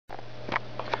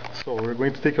So we're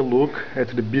going to take a look at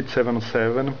the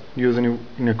Beat707 using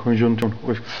in a conjunction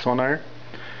with SONAR,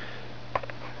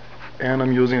 and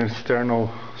I'm using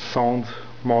external sound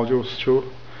modules too,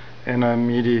 and a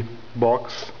MIDI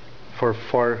box for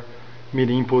 4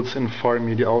 MIDI inputs and 4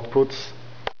 MIDI outputs,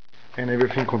 and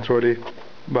everything controlled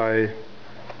by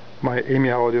my MI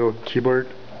Audio keyboard.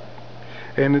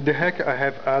 And the hack I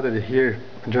have added here,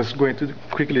 I'm just going to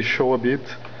quickly show a bit,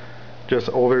 just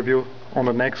overview. On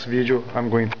the next video I'm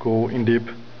going to go in deep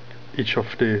each of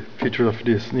the features of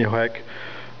this new hack,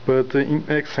 but in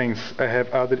essence I have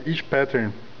added each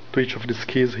pattern to each of these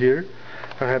keys here.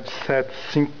 I have set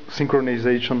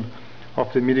synchronization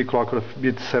of the MIDI clock of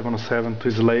Beat707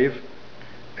 to slave,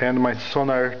 and my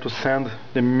SONAR to send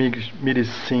the MIDI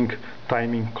sync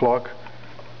timing clock.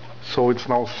 So it's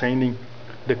now sending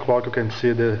the clock. You can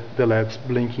see the LEDs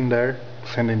blinking there,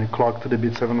 sending the clock to the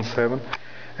Beat707.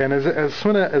 And as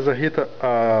soon as I hit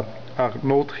a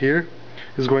note here,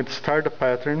 it's going to start the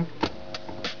pattern,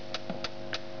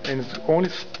 and it's only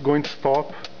going to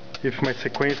stop if my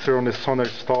sequencer on the SONAR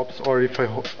stops or if I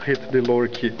hit the lower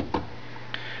key.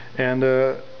 And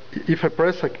if I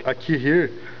press a key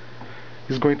here,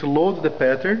 it's going to load the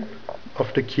pattern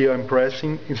of the key I'm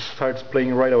pressing and starts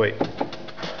playing right away.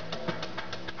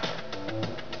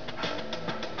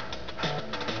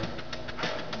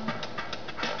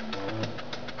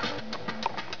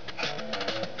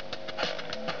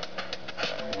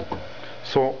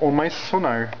 So on my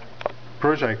SONAR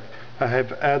project, I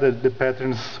have added the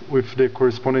patterns with the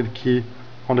corresponding key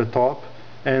on the top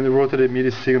and routed the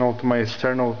MIDI signal to my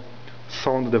external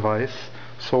sound device.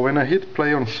 So when I hit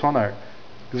play on SONAR,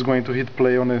 it's going to hit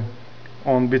play on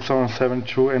Beat707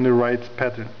 too, and the right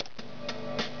pattern.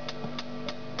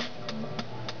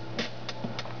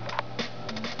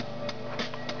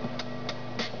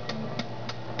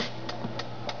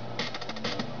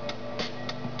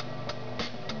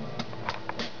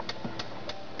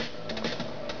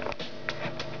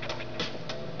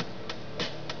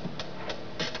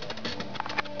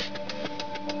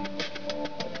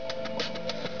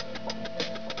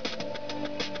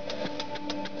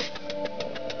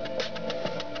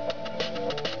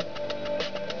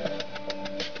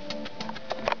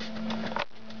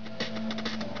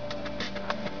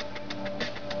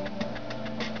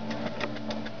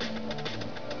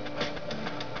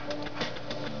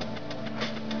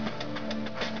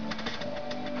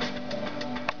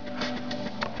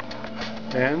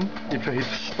 And if I hit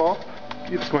stop,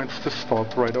 it's going to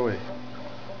stop right away.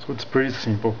 So it's pretty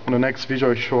simple. On the next video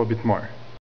I'll show a bit more.